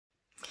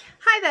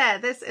Hi there,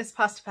 this is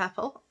Pastor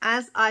Pepple.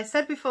 As I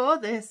said before,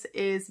 this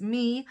is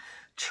me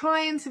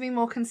trying to be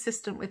more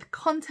consistent with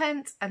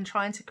content and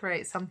trying to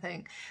create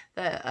something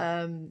that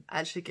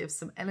actually gives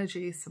some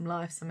energy, some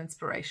life, some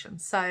inspiration.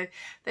 So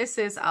this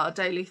is our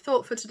daily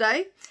thought for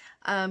today.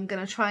 I'm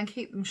going to try and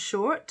keep them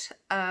short,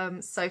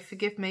 so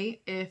forgive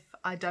me if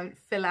I don't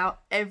fill out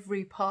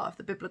every part of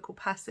the biblical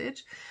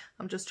passage.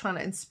 I'm just trying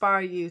to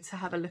inspire you to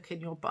have a look in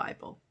your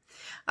Bible.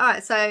 All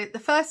right, so the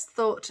first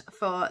thought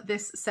for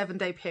this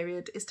 7-day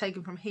period is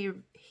taken from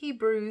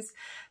Hebrews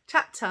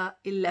chapter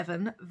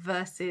 11,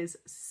 verses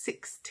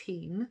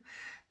 16.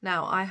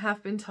 Now, I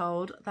have been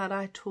told that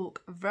I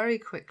talk very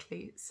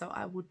quickly, so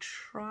I will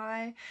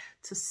try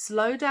to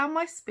slow down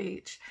my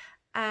speech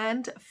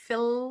and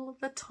fill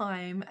the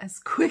time as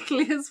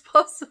quickly as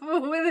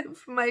possible with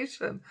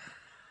information.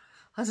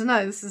 I don't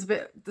know, this is a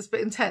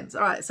bit intense.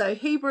 All right, so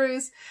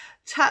Hebrews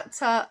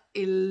chapter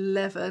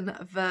 11,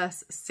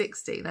 verse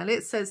 16, and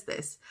it says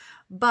this: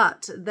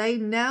 "But they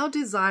now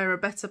desire a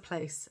better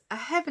place, a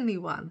heavenly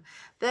one.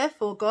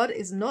 Therefore God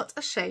is not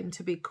ashamed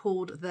to be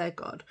called their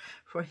God,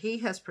 for he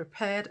has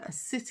prepared a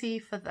city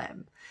for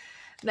them."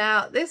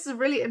 Now, this is a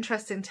really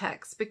interesting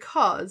text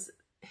because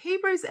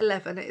Hebrews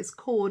 11 is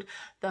called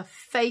the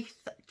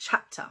faith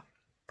chapter.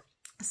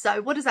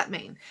 So what does that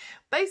mean?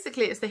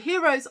 Basically, it's the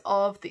heroes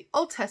of the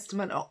Old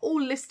Testament are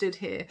all listed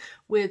here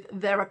with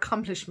their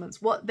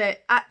accomplishments, what they're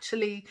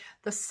actually,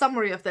 the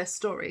summary of their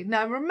story.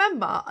 Now,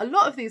 remember, a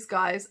lot of these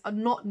guys are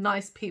not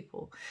nice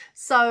people.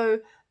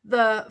 So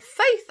the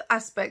faith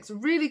aspect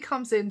really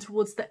comes in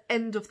towards the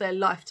end of their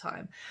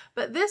lifetime.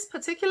 But this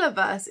particular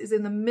verse is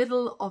in the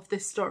middle of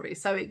this story.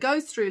 So it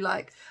goes through,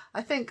 like,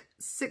 I think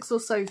 6 or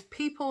so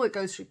people. It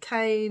goes through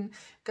Cain,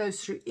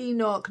 goes through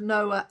Enoch,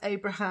 Noah,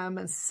 Abraham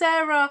and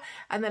Sarah.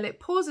 And then it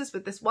pauses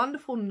with this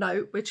wonderful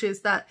note, which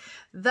is that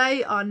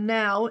they are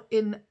now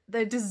in,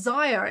 their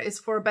desire is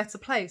for a better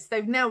place.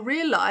 They've now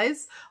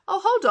realized, oh,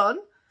 hold on.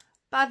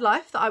 Bad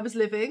life that I was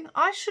living,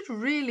 I should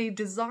really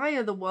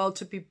desire the world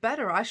to be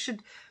better. I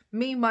should,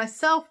 me,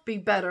 myself, be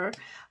better.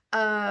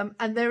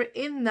 And they're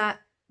in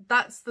that,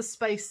 that's the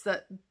space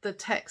that the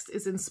text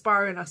is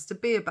inspiring us to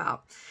be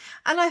about.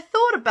 And I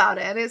thought about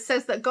it, and it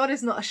says that God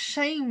is not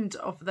ashamed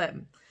of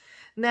them.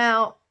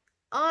 Now,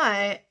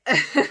 I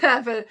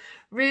have a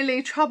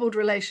really troubled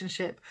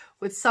relationship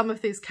with some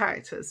of these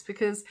characters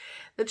because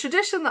the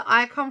tradition that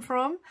I come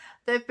from,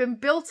 they've been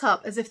built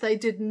up as if they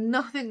did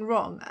nothing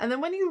wrong. And then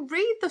when you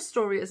read the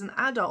story as an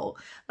adult,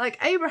 like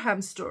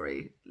Abraham's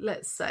story,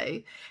 let's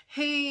say,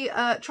 he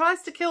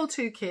tries to kill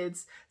 2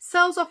 kids,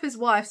 sells off his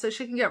wife so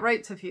she can get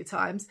raped a few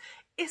times.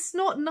 It's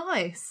not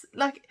nice.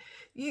 Like,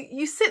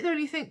 you sit there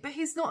and you think, but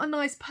he's not a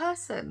nice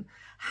person.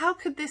 How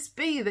could this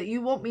be that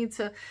you want me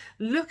to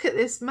look at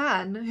this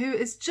man who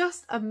is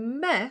just a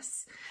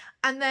mess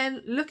and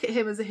then look at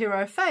him as a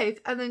hero of faith?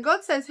 And then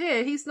God says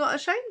here, he's not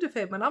ashamed of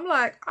him. And I'm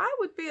like, I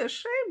would be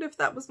ashamed if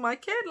that was my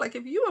kid. Like,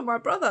 if you were my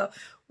brother,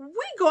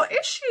 we got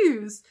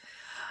issues.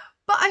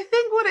 But I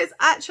think what it's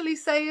actually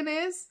saying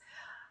is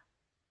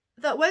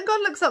that when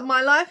God looks at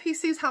my life, he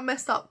sees how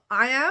messed up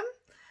I am.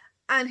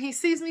 And he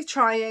sees me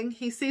trying,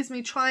 he sees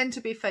me trying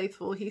to be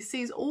faithful, he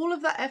sees all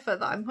of that effort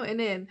that I'm putting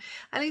in.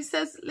 And he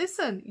says,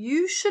 listen,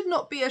 you should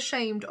not be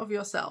ashamed of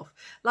yourself.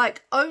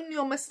 Like, own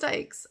your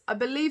mistakes. I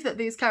believe that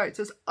these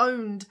characters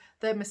owned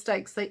their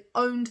mistakes. They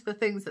owned the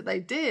things that they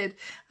did.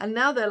 And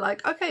now they're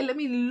like, okay, let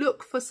me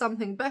look for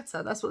something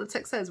better. That's what the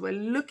text says. We're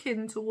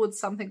looking towards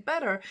something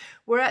better.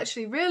 We're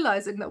actually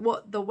realizing that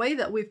the way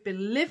that we've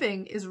been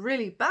living is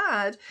really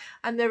bad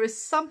and there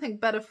is something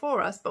better for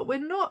us, but we're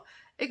not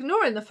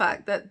ignoring the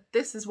fact that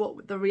this is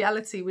what the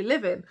reality we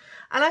live in.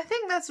 And I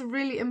think that's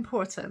really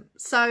important.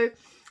 So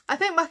I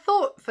think my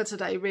thought for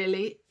today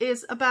really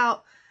is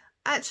about,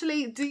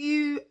 actually, do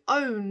you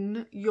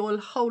own your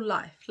whole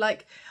life?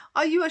 Like,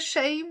 are you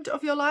ashamed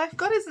of your life?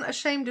 God isn't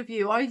ashamed of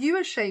you. Are you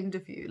ashamed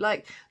of you?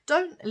 Like,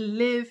 don't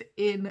live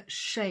in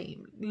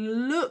shame.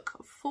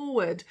 Look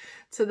forward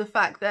to the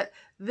fact that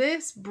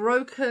this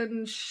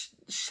broken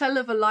shell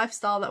of a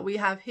lifestyle that we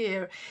have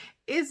here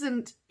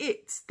isn't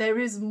it. There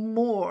is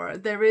more.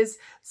 There is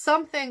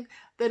something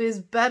that is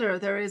better.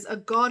 There is a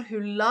God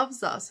who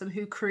loves us and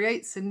who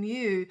creates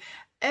anew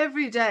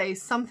every day,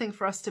 something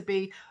for us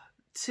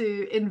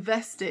to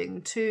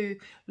investing, to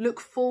look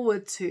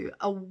forward to,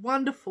 a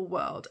wonderful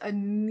world, a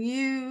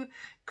new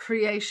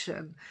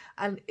creation.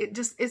 And it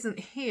just isn't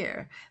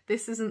here.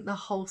 This isn't the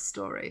whole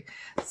story.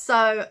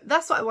 So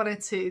that's what I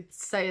wanted to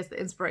say as the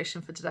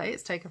inspiration for today.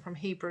 It's taken from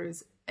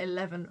Hebrews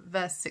 11,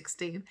 verse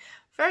 16.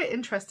 Very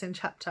interesting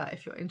chapter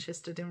if you're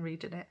interested in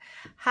reading it.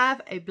 Have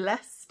a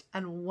blessed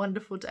and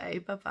wonderful day.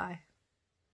 Bye-bye.